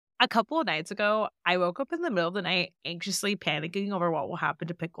A couple of nights ago, I woke up in the middle of the night anxiously panicking over what will happen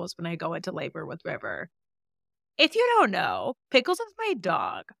to Pickles when I go into labor with River. If you don't know, Pickles is my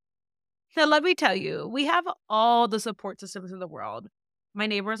dog. Now, let me tell you, we have all the support systems in the world. My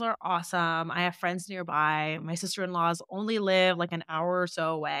neighbors are awesome. I have friends nearby. My sister in laws only live like an hour or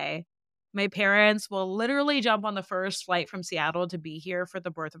so away. My parents will literally jump on the first flight from Seattle to be here for the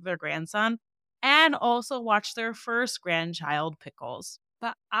birth of their grandson and also watch their first grandchild, Pickles.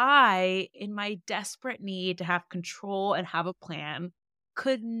 But I, in my desperate need to have control and have a plan,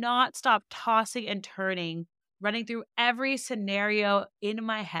 could not stop tossing and turning, running through every scenario in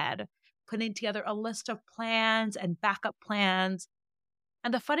my head, putting together a list of plans and backup plans.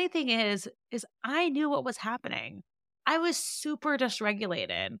 And the funny thing is I knew what was happening. I was super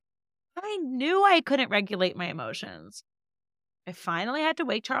dysregulated. I knew I couldn't regulate my emotions. I finally had to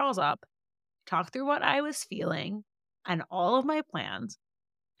wake Charles up, talk through what I was feeling and all of my plans,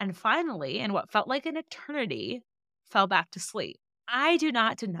 and finally, in what felt like an eternity, fell back to sleep. I do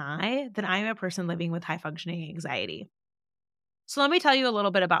not deny that I'm a person living with high functioning anxiety. So let me tell you a little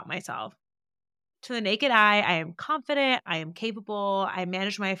bit about myself. To the naked eye, I am confident, I am capable, I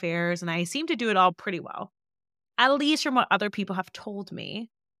manage my affairs, and I seem to do it all pretty well. At least from what other people have told me.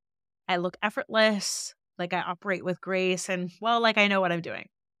 I look effortless, like I operate with grace, and well, like I know what I'm doing.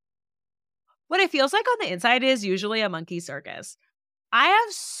 What it feels like on the inside is usually a monkey circus. I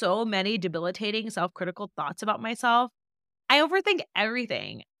have so many debilitating self critical thoughts about myself. I overthink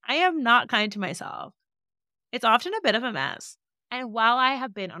everything. I am not kind to myself. It's often a bit of a mess. And while I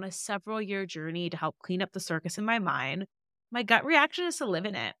have been on a several-year journey to help clean up the circus in my mind, my gut reaction is to live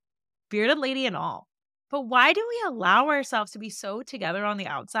in it, bearded lady and all. But why do we allow ourselves to be so together on the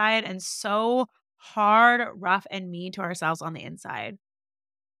outside and so hard, rough, and mean to ourselves on the inside?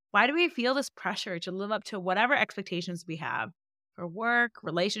 Why do we feel this pressure to live up to whatever expectations we have for work,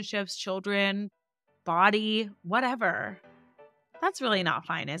 relationships, children, body, whatever? That's really not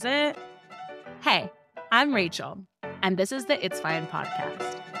fine, is it? Hey, I'm Rachel, and this is the It's Fine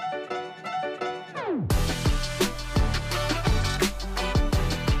podcast.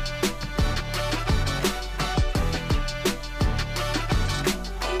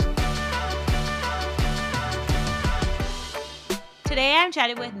 Today I'm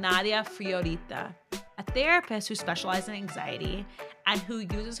chatting with Nadia Fiorita, a therapist who specializes in anxiety and who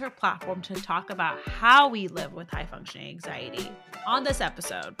uses her platform to talk about how we live with high-functioning anxiety. On this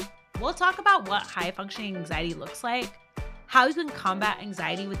episode, we'll talk about what high-functioning anxiety looks like, how you can combat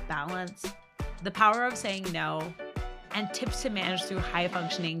anxiety with balance, the power of saying no, and tips to manage through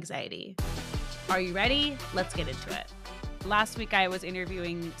high-functioning anxiety. Are you ready? Let's get into it. Last week, I was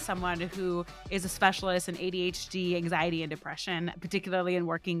interviewing someone who is a specialist in ADHD, anxiety, and depression, particularly in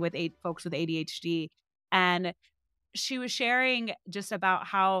working with folks with ADHD. And she was sharing just about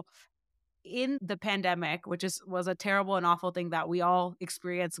how in the pandemic, which was a terrible and awful thing that we all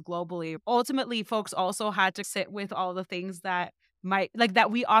experienced globally, ultimately, folks also had to sit with all the things that that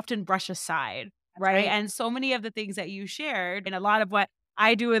we often brush aside, right? And so many of the things that you shared, and a lot of what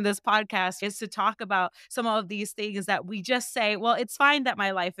I do in this podcast is to talk about some of these things that we just say, well, it's fine that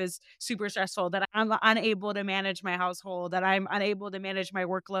my life is super stressful, that I'm unable to manage my household, that I'm unable to manage my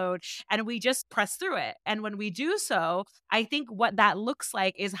workload, and we just press through it. And when we do so, I think what that looks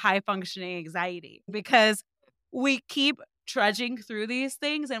like is high functioning anxiety because we keep trudging through these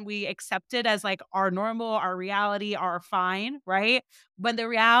things and we accept it as like our normal, our reality, our fine, right? When the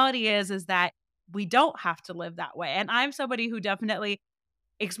reality is that we don't have to live that way. And I'm somebody who definitely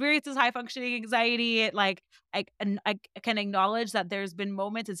experiences high functioning anxiety. Like I can acknowledge that there's been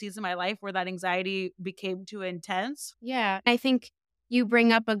moments and seasons in my life where that anxiety became too intense. Yeah, I think you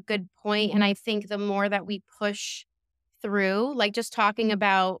bring up a good point, and I think the more that we push through, like just talking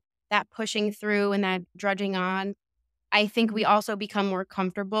about that pushing through and that drudging on, I think we also become more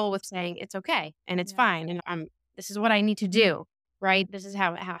comfortable with saying it's okay and it's Yeah. fine and this is what I need to do, right? This is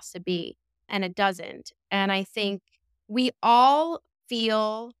how it has to be, and it doesn't. And I think we all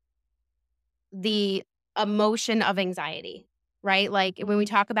feel the emotion of anxiety, right? Like when we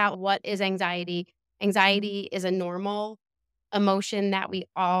talk about what is anxiety, anxiety is a normal emotion that we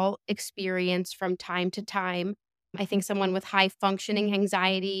all experience from time to time. I think someone with high functioning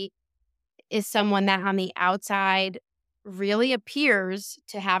anxiety is someone that on the outside really appears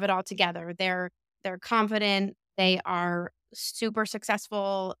to have it all together. They're confident, they are super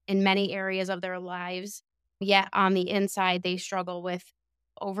successful in many areas of their lives, yet on the inside they struggle with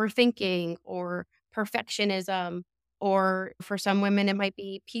overthinking or perfectionism, or for some women it might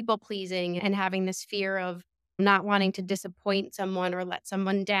be people pleasing and having this fear of not wanting to disappoint someone or let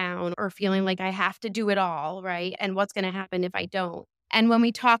someone down or feeling like I have to do it all, right? And what's going to happen if I don't? And when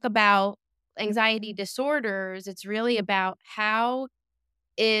we talk about anxiety disorders, it's really about how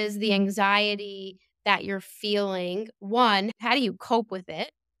is the anxiety that you're feeling, one, how do you cope with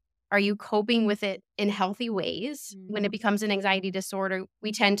it? Are you coping with it in healthy ways? When it becomes an anxiety disorder,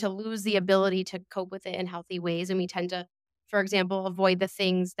 we tend to lose the ability to cope with it in healthy ways. And we tend to, for example, avoid the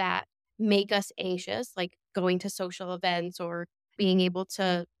things that make us anxious, like going to social events or being able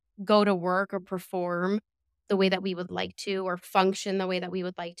to go to work or perform the way that we would like to or function the way that we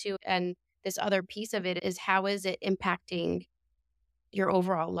would like to. And this other piece of it is how is it impacting your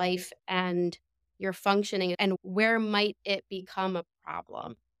overall life and your functioning, and where might it become a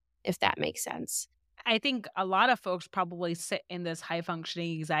problem, if that makes sense. I think a lot of folks probably sit in this high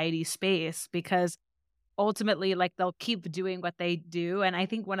functioning anxiety space because ultimately, like, they'll keep doing what they do, and I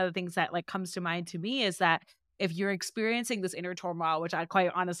think one of the things that, like, comes to mind to me is that if you're experiencing this inner turmoil, which I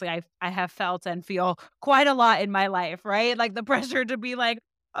quite honestly, I have felt and feel quite a lot in my life, right? Like, the pressure to be like,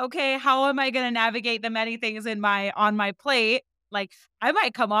 "Okay, how am I gonna navigate the many things in my on my plate?" Like, I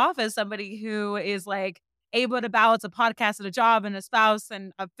might come off as somebody who is, like, able to balance a podcast and a job and a spouse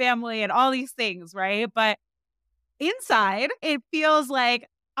and a family and all these things, right? But inside, it feels like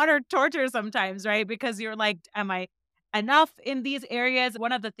utter torture sometimes, right? Because you're like, am I enough in these areas?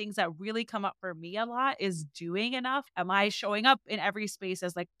 One of the things that really come up for me a lot is doing enough. Am I showing up in every space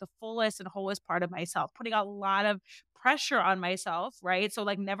as like the fullest and wholest part of myself, putting a lot of pressure on myself, right? So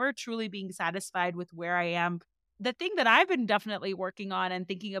like never truly being satisfied with where I am. The thing that I've been definitely working on and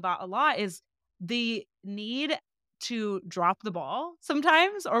thinking about a lot is the need to drop the ball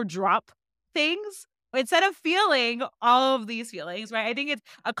sometimes or drop things instead of feeling all of these feelings, right? I think it's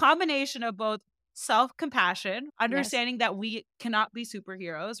a combination of both self-compassion, Yes. understanding that we cannot be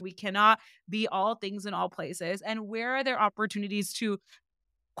superheroes, we cannot be all things in all places, and where are there opportunities to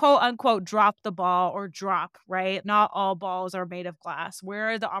quote unquote drop the ball or drop, right? Not all balls are made of glass.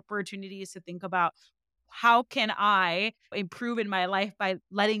 Where are the opportunities to think about how can I improve in my life by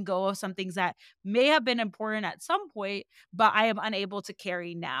letting go of some things that may have been important at some point, but I am unable to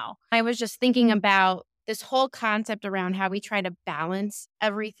carry now? I was just thinking about this whole concept around how we try to balance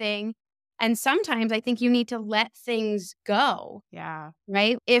everything. And sometimes I think you need to let things go, Yeah.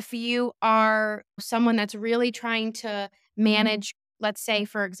 right? If you are someone that's really trying to manage, let's say,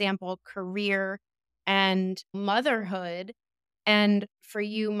 for example, career and motherhood, and for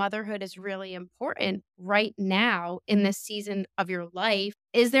you, motherhood is really important right now in this season of your life.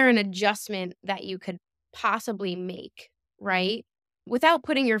 Is there an adjustment that you could possibly make, right? Without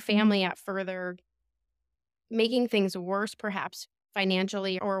putting your family at further, making things worse, perhaps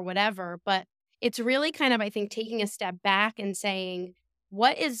financially or whatever. But it's really kind of, I think, taking a step back and saying,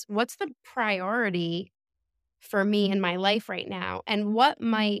 what's the priority for me in my life right now? And what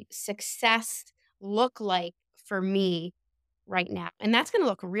might success look like for me right now? And that's going to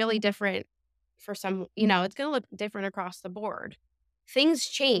look really different for some, it's going to look different across the board. Things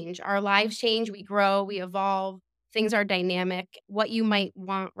change, our lives change, we grow, we evolve, things are dynamic. What you might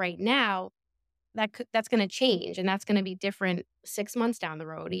want right now, that's going to change, and that's going to be different 6 months down the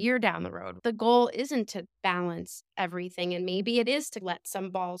road, a year down the road. The goal isn't to balance everything, and maybe it is to let some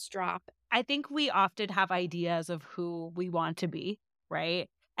balls drop. I think we often have ideas of who we want to be, right?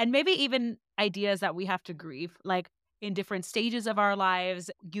 And maybe even ideas that we have to grieve, like in different stages of our lives.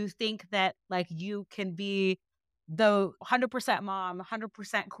 You think that like you can be the 100% mom,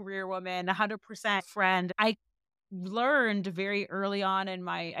 100% career woman, 100% friend. I learned very early on in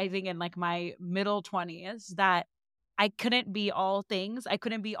my, I think in like my middle 20s, that I couldn't be all things. I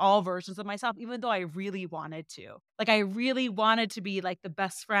couldn't be all versions of myself, even though I really wanted to. Like, I really wanted to be like the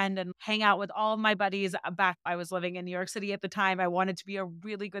best friend and hang out with all of my buddies. Back, I was living in New York City at the time. I wanted to be a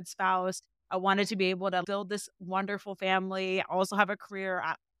really good spouse. I wanted to be able to build this wonderful family, also have a career,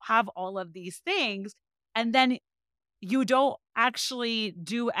 have all of these things. And then you don't actually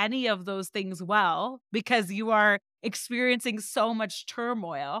do any of those things well because you are experiencing so much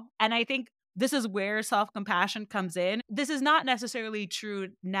turmoil. And I think this is where self compassion comes in. This is not necessarily true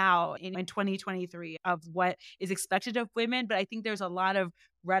now in 2023 of what is expected of women, but I think there's a lot of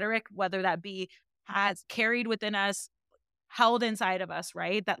rhetoric, whether that be has carried within us, held inside of us,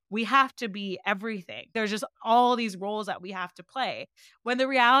 right? That we have to be everything. There's just all these roles that we have to play. When the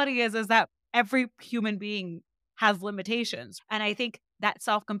reality is that every human being has limitations. And I think that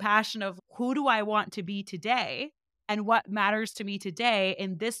self-compassion of who do I want to be today and what matters to me today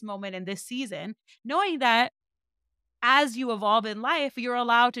in this moment in this season, knowing that as you evolve in life, you're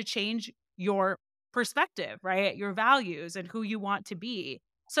allowed to change your perspective, right? Your values and who you want to be.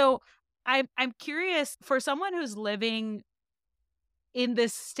 So I'm curious for someone who's living in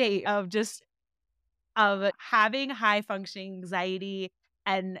this state of just of having high functioning anxiety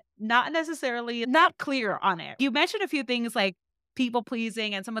and not necessarily not clear on it. You mentioned a few things like people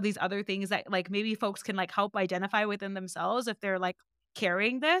pleasing and some of these other things that like maybe folks can like help identify within themselves if they're like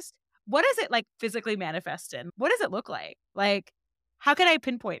carrying this. What does it like physically manifest in? What does it look like? Like, how can I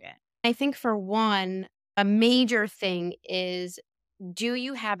pinpoint it? I think for one, a major thing is, do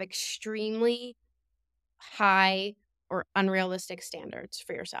you have extremely high or unrealistic standards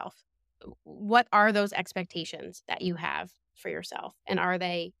for yourself? What are those expectations that you have for yourself? And are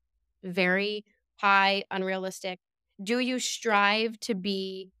they very high, unrealistic? Do you strive to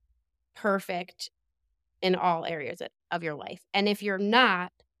be perfect in all areas of your life? And if you're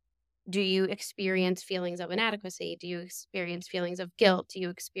not, do you experience feelings of inadequacy? Do you experience feelings of guilt? Do you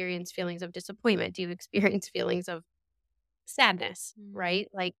experience feelings of disappointment? Do you experience feelings of sadness, Mm. right?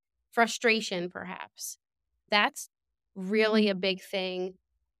 Like frustration, perhaps. That's really a big thing.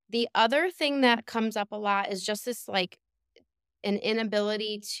 The other thing that comes up a lot is just this like an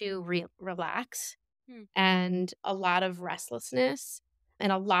inability to relax Hmm. and a lot of restlessness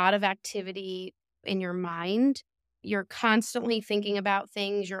and a lot of activity in your mind. You're constantly thinking about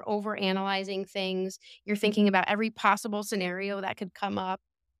things, you're over analyzing things, you're thinking about every possible scenario that could come up.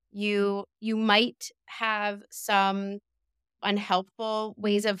 You might have some unhelpful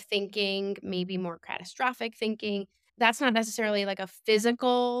ways of thinking, maybe more catastrophic thinking. That's not necessarily like a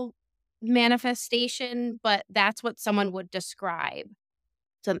physical manifestation, but that's what someone would describe.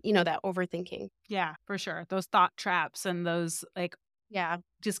 So, that overthinking. Yeah, for sure. Those thought traps and those like Yeah.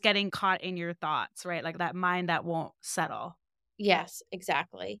 just getting caught in your thoughts, right? Like that mind that won't settle. Yes,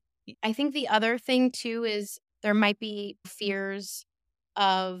 exactly. Y- I think the other thing too is there might be fears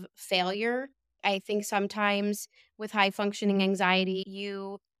of failure. I think sometimes with high functioning anxiety,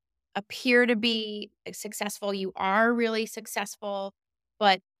 you appear to be successful, you are really successful,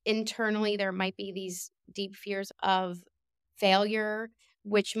 but internally there might be these deep fears of failure,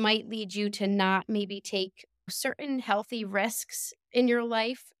 which might lead you to not maybe take certain healthy risks in your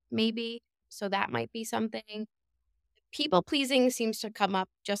life, maybe. So that might be something. People pleasing seems to come up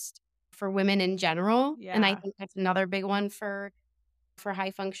just for women in general, and I Yeah. think that's another big one for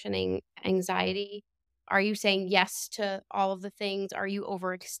high functioning anxiety. Are you saying yes to all of the things? Are you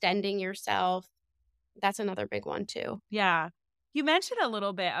overextending yourself? That's another big one too. Yeah. You mentioned a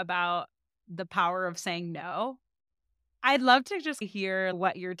little bit about the power of saying no. I'd love to just hear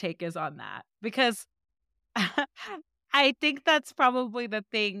what your take is on that because I think that's probably the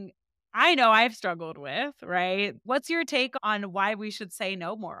thing I know I've struggled with, right? What's your take on why we should say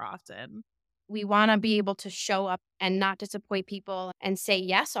no more often? We wanna be able to show up and not disappoint people and say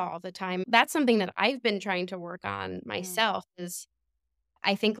yes all the time. That's something that I've been trying to work on Mm. myself is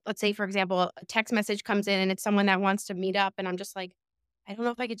I think, let's say, for example, a text message comes in and it's someone that wants to meet up, and I'm just like, I don't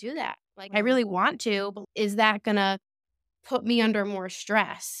know if I could do that. Like, I Mm. really want to, but is that gonna put me under more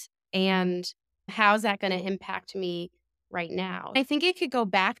stress? And how's that gonna impact me right now? I think it could go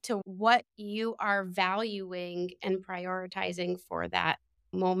back to what you are valuing and prioritizing for that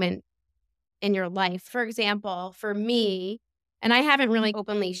moment in your life. For example, for me, and I haven't really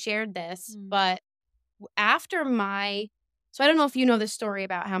openly shared this, Mm. but after my so I don't know if you know this story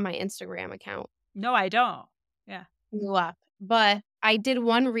about how my Instagram account No, I don't. Yeah. blew up, but I did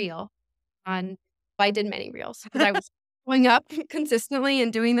one reel on well, I did many reels because I was showing up consistently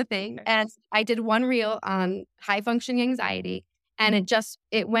and doing the thing, Okay. and I did one reel on high functioning anxiety, and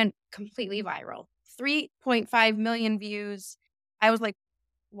it went completely viral. 3.5 million views. I was like,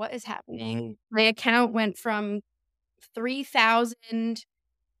 "What is happening?" My account went from 3,000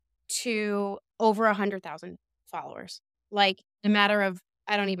 to over 100,000 followers, like, in a matter of,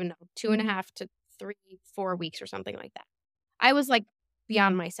 I don't even know, 2.5 to 3, 4 weeks or something like that. I was, like,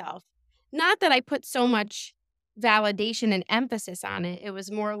 beyond myself. Not that I put so much validation and emphasis on it, it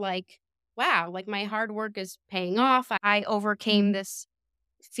was more like, "Wow, like, my hard work is paying off." I overcame this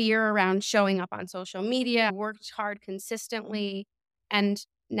fear around showing up on social media, worked hard consistently, and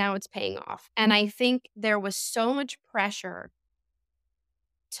now it's paying off. And I think there was so much pressure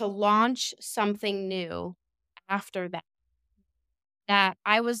to launch something new after that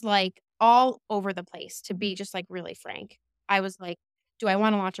I was, like, all over the place, to be just, like, really frank. I was like, "Do I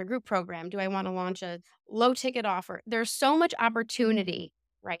wanna launch a group program? Do I wanna launch a low ticket offer?" There's so much opportunity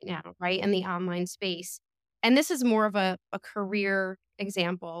right now, right, in the online space, and this is more of a career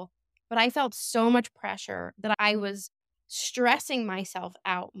example, but I felt so much pressure that I was stressing myself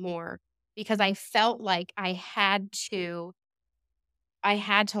out more because I felt like I had to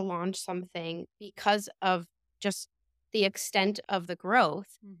launch something because of just the extent of the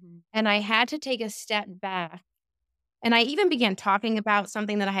growth, Mhm. and I had to take a step back And I even began talking about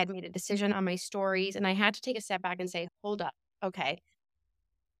something that I had made a decision on my stories. And I had to take a step back and say, hold up. Okay.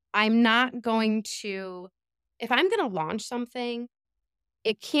 I'm not going to, if I'm going to launch something,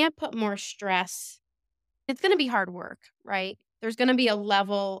 it can't put more stress. It's going to be hard work, right? There's going to be a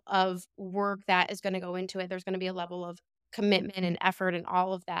level of work that is going to go into it. There's going to be a level of commitment and effort and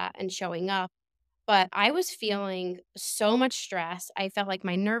all of that and showing up. But I was feeling so much stress. I felt like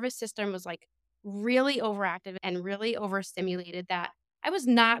my nervous system was like really overactive and really overstimulated that I was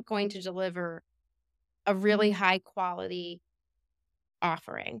not going to deliver a really high quality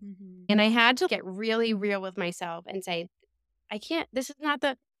offering. Mhm. And I had to get really real with myself and say, I can't, this is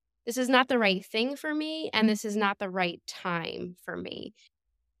not the right thing for me and this is not the right time for me.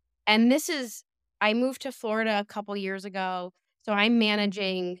 And this is I moved to Florida a couple years ago, so I'm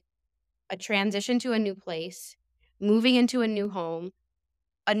managing a transition to a new place, moving into a new home,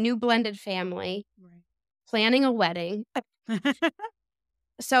 a new blended family, Right. planning a wedding.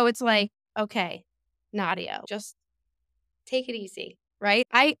 So it's like, okay, Nadia, just take it easy, right?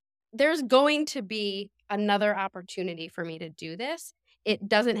 I There's going to be another opportunity for me to do this. It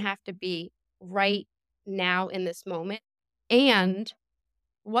doesn't have to be right now in this moment. And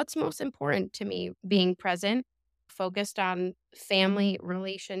what's most important to me, being present, focused on family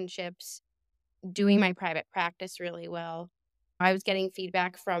relationships, doing my private practice really well. I was getting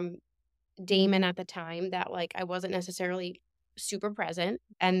feedback from Damon at the time that like I wasn't necessarily super present,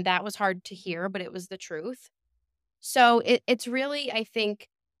 and that was hard to hear, but it was the truth. So it's really, I think,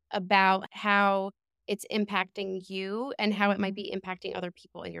 about how it's impacting you and how it might be impacting other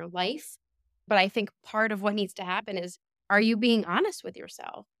people in your life. But I think part of what needs to happen is, are you being honest with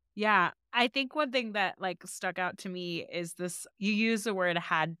yourself? Yeah, I think one thing that, like, stuck out to me is this you use the word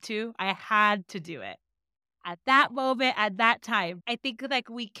 "had to." I had to do it. At that moment, at that time. I think, like,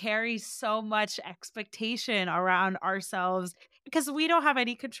 we carry so much expectation around ourselves because we don't have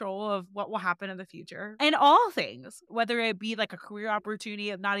any control of what will happen in the future. In all things, whether it be like a career opportunity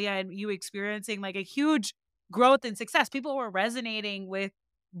of Nadia and you experiencing like a huge growth and success, people were resonating with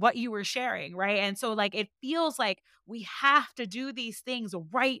what you were sharing, right? And so, like, it feels like we have to do these things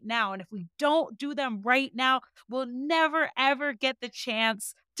right now. And if we don't do them right now, we'll never ever get the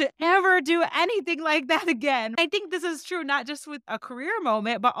chance to ever do anything like that again. I think this is true not just with a career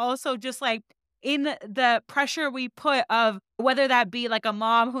moment, but also just like in the pressure we put of whether that be like a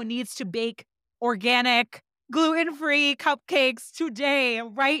mom who needs to bake organic, gluten-free cupcakes today,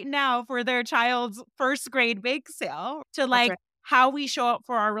 right now for their child's first grade bake sale, to That's like right. how we show up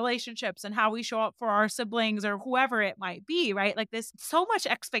for our relationships and how we show up for our siblings or whoever it might be, right? Like this so much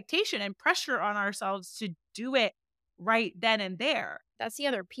expectation and pressure on ourselves to do it right then and there. That's the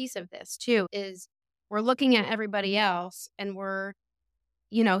other piece of this too, is we're looking at everybody else and we're,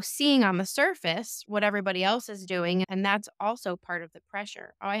 seeing on the surface what everybody else is doing. And that's also part of the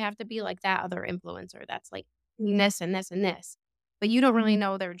pressure. Oh, I have to be like that other influencer that's like doing this and this and this. But you don't really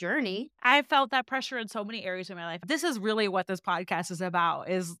know their journey. I felt that pressure in so many areas of my life. This is really what this podcast is about,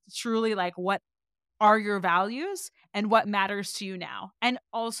 is truly like what are your values and what matters to you now? And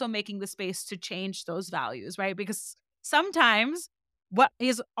also making the space to change those values, right? Because sometimes what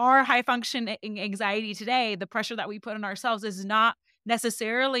is our high functioning anxiety today, the pressure that we put on ourselves is not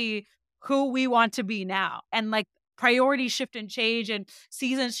necessarily who we want to be now. And like priorities shift and change and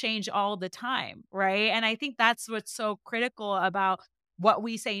seasons change all the time, right? And I think that's what's so critical about what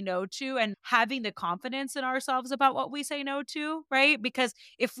we say no to and having the confidence in ourselves about what we say no to, right? Because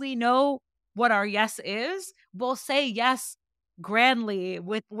if we know what our yes is, we'll say yes grandly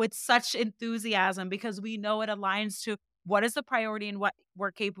with such enthusiasm because we know it aligns to what is the priority and what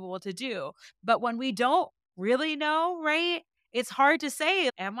we're capable to do. But when we don't really know, right? It's hard to say,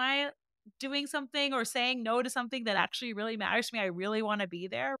 am I doing something or saying no to something that actually really matters to me? I really want to be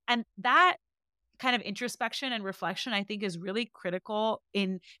there. And that kind of introspection and reflection, I think, is really critical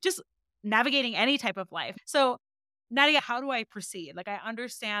in just navigating any type of life. So, Nadia, how do I proceed? Like, I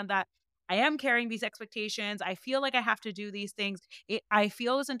understand that I am carrying these expectations. I feel like I have to do these things. I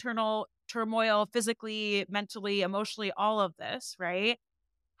feel this internal turmoil physically, mentally, emotionally, all of this, right?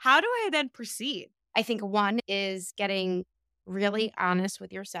 How do I then proceed? I think one is getting really honest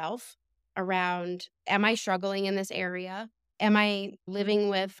with yourself around, am I struggling in this area? Am I living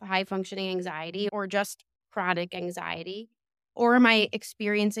with high functioning anxiety or just chronic anxiety? Or am I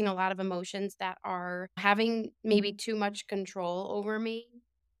experiencing a lot of emotions that are having maybe too much control over me?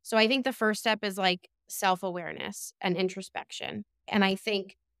 So I think the first step is like self awareness and introspection. And I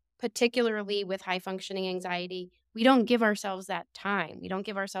think, particularly with high functioning anxiety, we don't give ourselves that time. We don't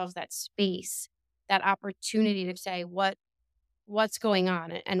give ourselves that space, that opportunity to say what's going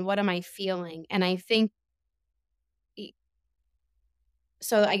on and what am I feeling? And I think,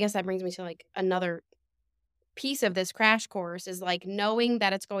 So I guess that brings me to like another piece of this crash course is like knowing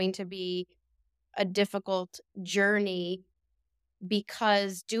that it's going to be a difficult journey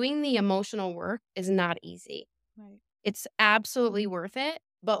because doing the emotional work is not easy. Right. It's absolutely worth it,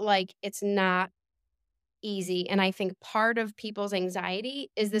 but like it's not easy. And I think part of people's anxiety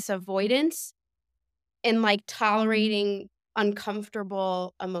is this avoidance and like tolerating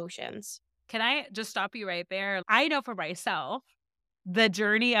uncomfortable emotions. Can I just stop you right there? I know for myself, the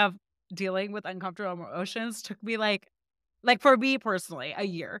journey of dealing with uncomfortable emotions took me like for me personally, a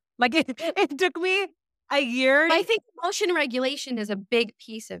year. Like it took me a year. I think emotion regulation is a big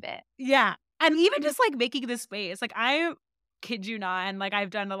piece of it. Yeah. And even just like making this space, like I kid you not, and like I've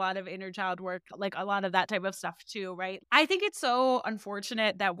done a lot of inner child work, like a lot of that type of stuff too, right? I think it's so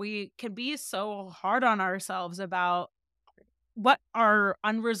unfortunate that we can be so hard on ourselves about what our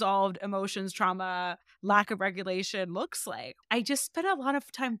unresolved emotions, trauma, lack of regulation looks like. I just spent a lot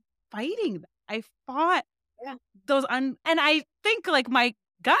of time fighting that. I fought Yeah. and I think like my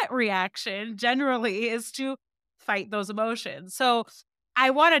gut reaction generally is to fight those emotions. So I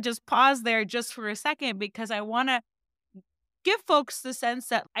want to just pause there just for a second because I want to give folks the sense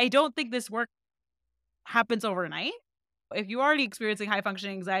that I don't think this work happens overnight. If you're already experiencing high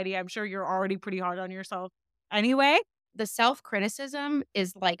functioning anxiety, I'm sure you're already pretty hard on yourself anyway. The self-criticism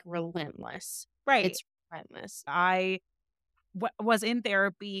is, like, relentless. Right. It's relentless. I was in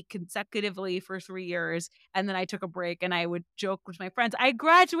therapy consecutively for 3 years, and then I took a break, and I would joke with my friends, "I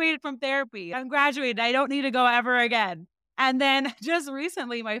graduated from therapy. I'm graduated. I don't need to go ever again." And then just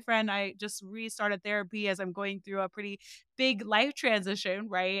recently, my friend I just restarted therapy as I'm going through a pretty big life transition,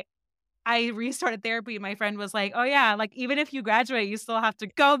 right? I restarted therapy, and my friend was like, "Oh, yeah, like, even if you graduate, you still have to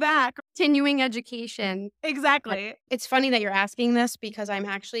go back." Continuing education. Exactly. It's funny that you're asking this because I'm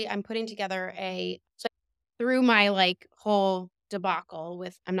putting together through my, like, whole debacle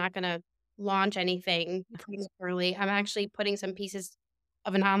with I'm not gonna launch anything prematurely, I'm actually putting some pieces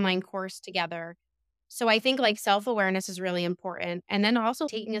of an online course together. So I think, like, self-awareness is really important, and then also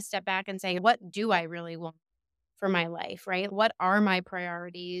taking a step back and saying, "What do I really want for my life?" Right? What are my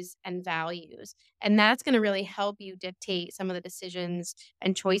priorities and values? And that's gonna really help you dictate some of the decisions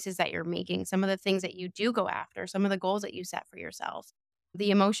and choices that you're making, some of the things that you do go after, some of the goals that you set for yourself.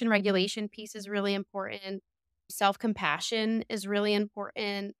 The emotion regulation piece is really important. Self-compassion is really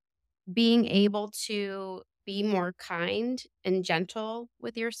important. Being able to be more kind and gentle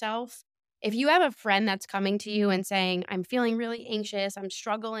with yourself. If you have a friend that's coming to you and saying, "I'm feeling really anxious, I'm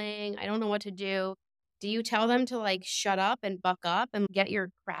struggling, I don't know what to do you tell them to, like, shut up and buck up and get your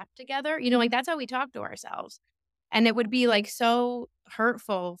crap together? You know, like, that's how we talk to ourselves, and it would be, like, so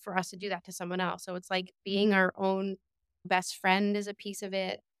hurtful for us to do that to someone else. So it's like being our own best friend is a piece of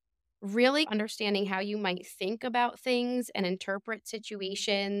it. Really understanding how you might think about things and interpret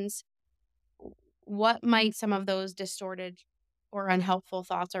situations. What might some of those distorted or unhelpful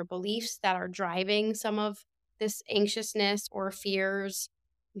thoughts or beliefs that are driving some of this anxiousness or fears?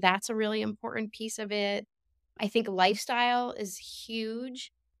 That's a really important piece of it. I think lifestyle is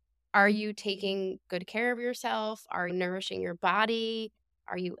huge. Are you taking good care of yourself? Are you nourishing your body?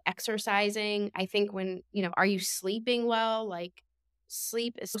 Are you exercising? I think are you sleeping well? Like,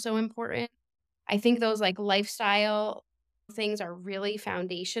 sleep is so important. I think those like lifestyle things are really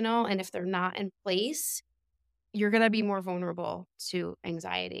foundational. And if they're not in place, you're going to be more vulnerable to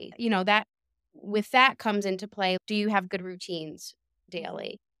anxiety. That with that comes into play. Do you have good routines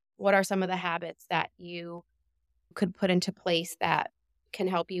daily? What are some of the habits that you could put into place that can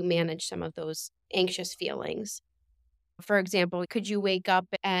help you manage some of those anxious feelings? For example, could you wake up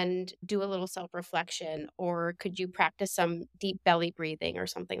and do a little self reflection, or could you practice some deep belly breathing or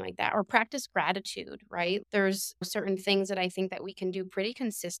something like that, or practice gratitude, right? There's certain things that I think that we can do pretty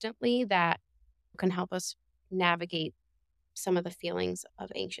consistently that can help us navigate some of the feelings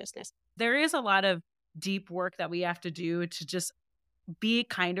of anxiousness. There is a lot of deep work that we have to do to just be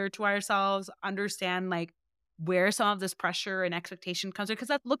kinder to ourselves, understand like where some of this pressure and expectation comes from, because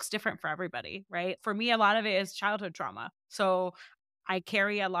that looks different for everybody, right? For me, a lot of it is childhood trauma. So I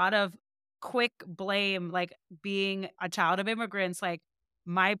carry a lot of quick blame, like being a child of immigrants, like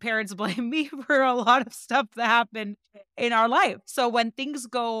my parents blame me for a lot of stuff that happened in our life. So when things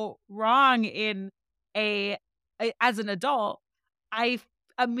go wrong as an adult, I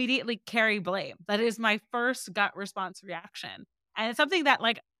immediately carry blame. That is my first gut response reaction. And it's something that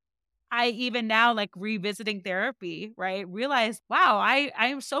like I even now like revisiting therapy, right? Realize, wow, I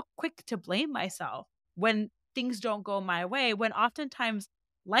am so quick to blame myself when things don't go my way, when oftentimes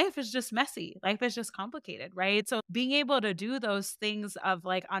life is just messy. Life is just complicated, right? So being able to do those things of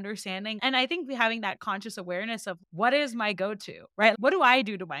like understanding, and I think having that conscious awareness of what is my go to, right? What do I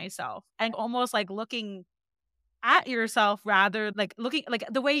do to myself? And almost like looking at yourself rather like looking like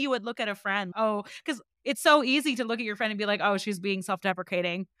the way you would look at a friend. Oh, because it's so easy to look at your friend and be like, oh, she's being self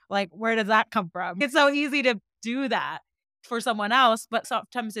deprecating. Like, where does that come from? It's so easy to do that for someone else, but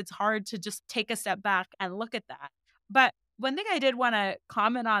sometimes it's hard to just take a step back and look at that. But one thing I did want to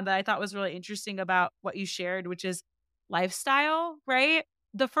comment on that I thought was really interesting about what you shared, which is lifestyle, right?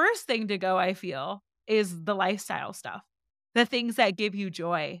 The first thing to go, I feel, is the lifestyle stuff, the things that give you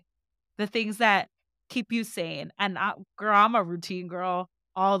joy, the things that keep you sane, and girl, I'm a routine girl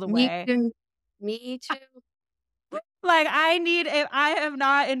all the Me way. too. Me too. Like, I need if I am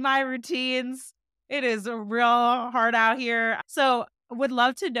not in my routines, it is real hard out here. So, would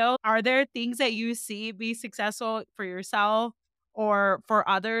love to know, are there things that you see be successful for yourself or for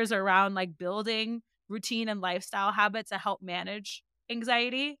others around, like, building routine and lifestyle habits that help manage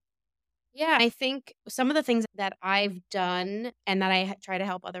anxiety? Yeah, I think some of the things that I've done and that try to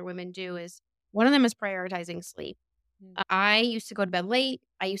help other women do is one of them is prioritizing sleep. Mm. I used to go to bed late.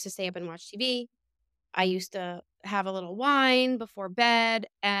 I used to stay up and watch TV. I used to have a little wine before bed.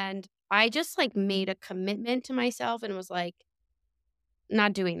 And I just like made a commitment to myself and was like,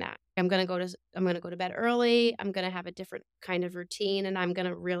 not doing that. I'm going to go to bed early. I'm going to have a different kind of routine and I'm going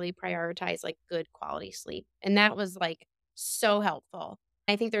to really prioritize like good quality sleep. And that was like so helpful.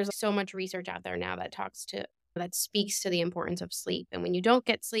 I think there's so much research out there now that speaks to the importance of sleep. And when you don't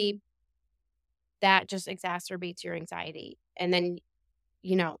get sleep, that just exacerbates your anxiety. And then,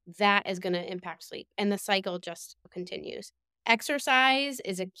 that is going to impact sleep and the cycle just continues. Exercise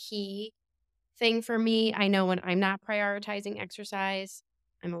is a key thing for me. I know when I'm not prioritizing exercise,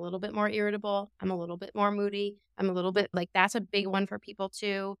 I'm a little bit more irritable. I'm a little bit more moody. I'm a little bit like that's a big one for people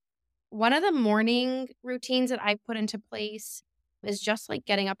too. One of the morning routines that I've put into place is just like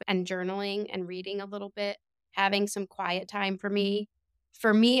getting up and journaling and reading a little bit, having some quiet time for me.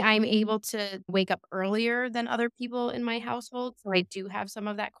 For me, I'm able to wake up earlier than other people in my household. So I do have some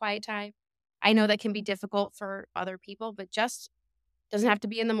of that quiet time. I know that can be difficult for other people, but just doesn't have to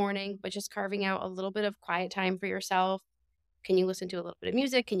be in the morning, but just carving out a little bit of quiet time for yourself. Can you listen to a little bit of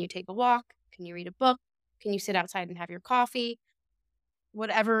music? Can you take a walk? Can you read a book? Can you sit outside and have your coffee?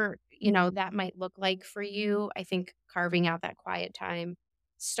 Whatever, that might look like for you, I think carving out that quiet time,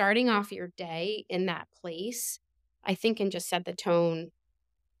 starting off your day in that place, I think can just set the tone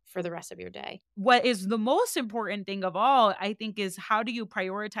for the rest of your day. What is the most important thing of all, I think, is how do you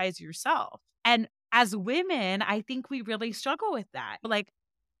prioritize yourself? And as women, I think we really struggle with that. Like,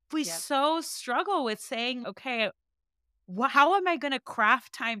 we Yep. so struggle with saying, okay, how am I going to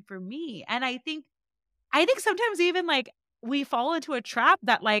craft time for me? And I think sometimes even like we fall into a trap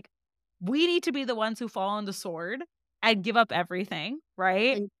that like we need to be the ones who fall on the sword and give up everything,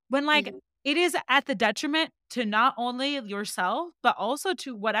 right? And When like mhm, it is at the detriment to not only yourself, but also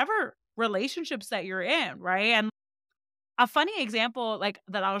to whatever relationships that you're in, right? And a funny example, like,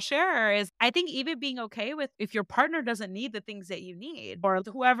 that I'll share is I think even being okay with if your partner doesn't need the things that you need or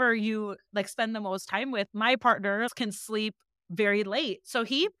whoever you, like, spend the most time with. My partner can sleep very late, so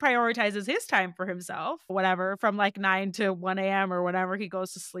he prioritizes his time for himself, whatever, from, like, 9 to 1 AM or whenever he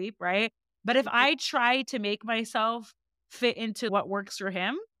goes to sleep, right? But if mhm, I try to make myself fit into what works for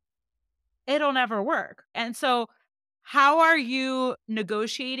him, it'll never work. And so, how are you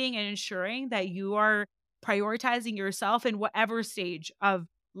negotiating and ensuring that you are prioritizing yourself in whatever stage of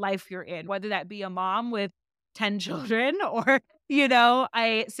life you're in, whether that be a mom with 10 children or,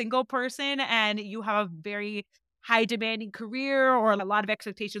 a single person and you have a very high demanding career or a lot of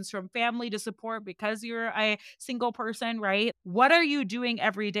expectations from family to support because you're a single person, right? What are you doing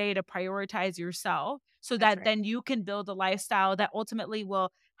every day to prioritize yourself so that's that right. then you can build a lifestyle that ultimately will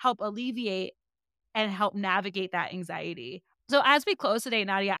help alleviate and help navigate that anxiety? So as we close today,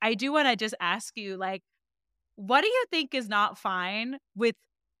 Nadia, I do want to just ask you, like, what do you think is not fine with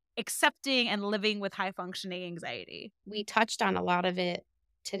accepting and living with high functioning anxiety? We touched on a lot of it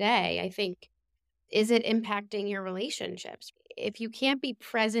today. I think, is it impacting your relationships? If you can't be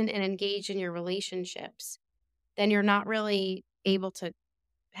present and engaged in your relationships, then you're not really able to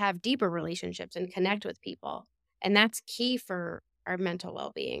have deeper relationships and connect with people. And that's key for our mental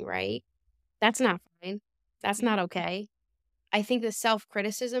well being, right? That's not fine. That's Yeah. not okay. I think the self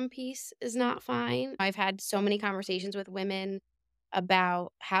criticism piece is not fine. I've had so many conversations with women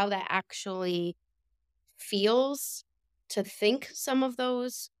about how that actually feels to think some of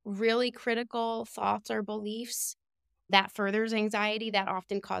those really critical thoughts or beliefs that furthers anxiety, that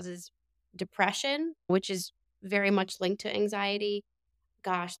often causes depression, which is very much linked to anxiety.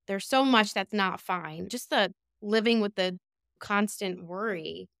 gosh, there's so much that's not fine. Just the living with the constant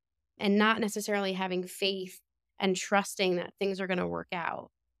worry and not necessarily having faith and trusting that things are going to work out,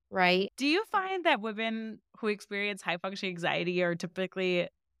 right? Do you find that women who experience high functioning anxiety are typically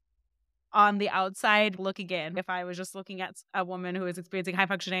on the outside looking in? If I was just looking at a woman who is experiencing high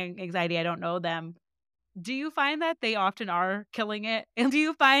functioning anxiety, I don't know them. Do you find that they often are killing it? And do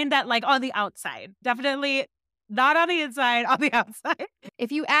you find that like on the outside, definitely not on the inside, on the outside?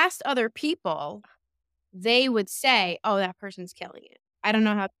 If you asked other people, they would say, "Oh, that person's killing it. I don't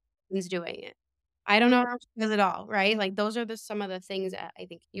know how that person's doing it. I don't know how she does it all," right? Like, those are some of the things that I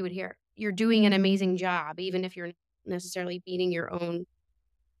think you would hear. You're doing an amazing job, even if you're not necessarily beating your own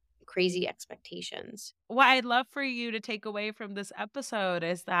crazy expectations. What I'd love for you to take away from this episode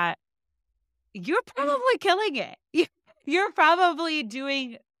is that you're probably killing it. You're probably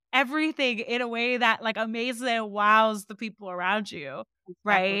doing everything in a way that, like, amazes and wows the people around you, Exactly.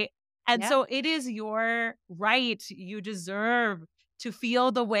 right? And Yeah. so it is your right. You deserve to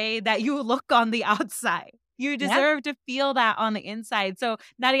feel the way that you look on the outside. You Yeah. deserve to feel that on the inside. So,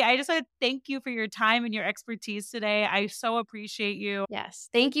 Nadia, I just wanna thank you for your time and your expertise today. I so appreciate you. Yes.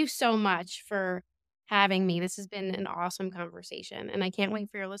 Thank you so much for having me. This has been an awesome conversation, and I can't wait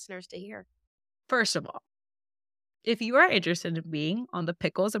for your listeners to hear. First of all, if you are interested in being on the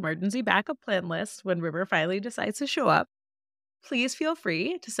Pickles emergency backup plan list when River finally decides to show up, please feel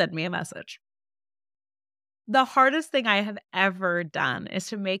free to send me a message. The hardest thing I have ever done is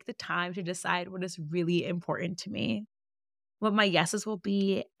to make the time to decide what is really important to me, what my yeses will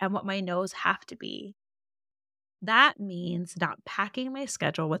be, and what my nos have to be. That means not packing my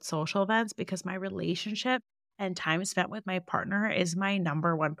schedule with social events because my relationship and time spent with my partner is my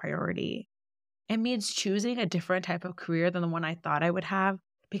number one priority. It means choosing a different type of career than the one I thought I would have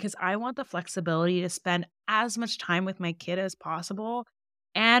because I want the flexibility to spend as much time with my kid as possible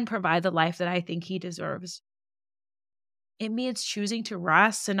and provide the life that I think he deserves. It means choosing to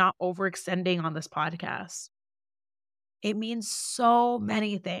rest and not overextending on this podcast. It means so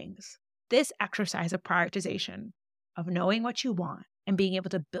many things. This exercise of prioritization, of knowing what you want and being able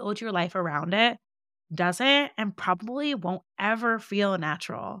to build your life around it, doesn't and probably won't ever feel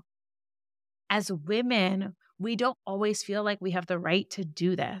natural. As women, we don't always feel like we have the right to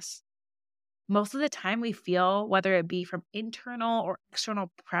do this. Most of the time, we feel, whether it be from internal or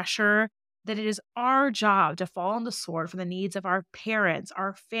external pressure, that it is our job to fall on the sword for the needs of our parents,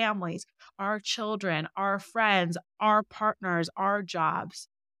 our families, our children, our friends, our partners, our jobs.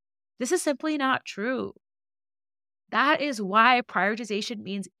 This is simply not true. That is why prioritization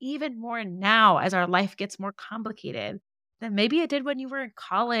means even more now as our life gets more complicated than maybe it did when you were in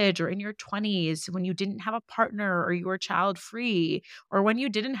college or in your 20s, when you didn't have a partner or you were child free, or when you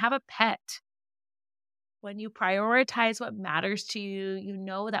didn't have a pet. When you prioritize what matters to you, you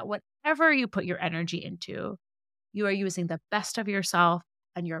know that whatever you put your energy into, you are using the best of yourself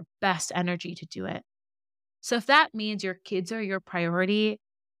and your best energy to do it. So if that means your kids are your priority,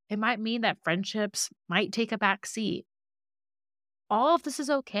 it might mean that friendships might take a back seat. All of this is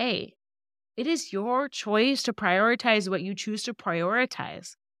okay. It is your choice to prioritize what you choose to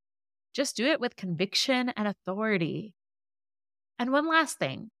prioritize. Just do it with conviction and authority. And one last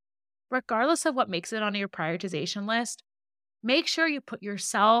thing, regardless of what makes it on your prioritization list, make sure you put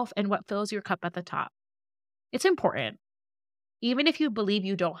yourself and what fills your cup at the top. It's important, even if you believe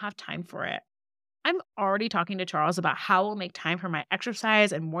you don't have time for it. I'm already talking to Charles about how we'll make time for my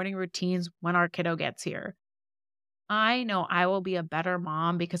exercise and morning routines when our kiddo gets here. I know I will be a better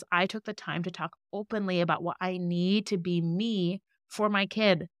mom because I took the time to talk openly about what I need to be me for my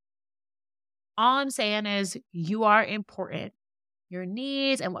kid. All I'm saying is you are important. Your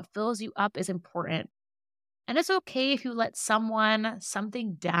needs and what fills you up is important. And it's okay if you let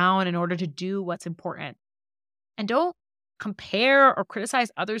something down in order to do what's important. And don't compare or criticize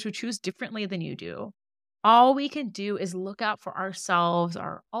others who choose differently than you do. All we can do is look out for ourselves,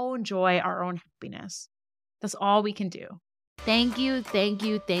 our own joy, our own happiness. That's all we can do. Thank you, thank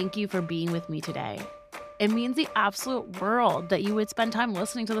you, thank you for being with me today. It means the absolute world that you would spend time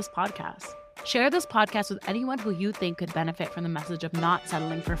listening to this podcast. Share this podcast with anyone who you think could benefit from the message of not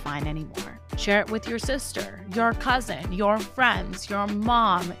settling for fine anymore. Share it with your sister, your cousin, your friends, your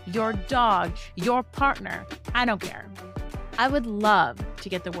mom, your dog, your partner. I don't care. I would love to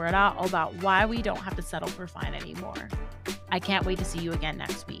get the word out about why we don't have to settle for fine anymore. I can't wait to see you again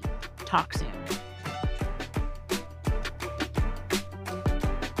next week. Talk soon.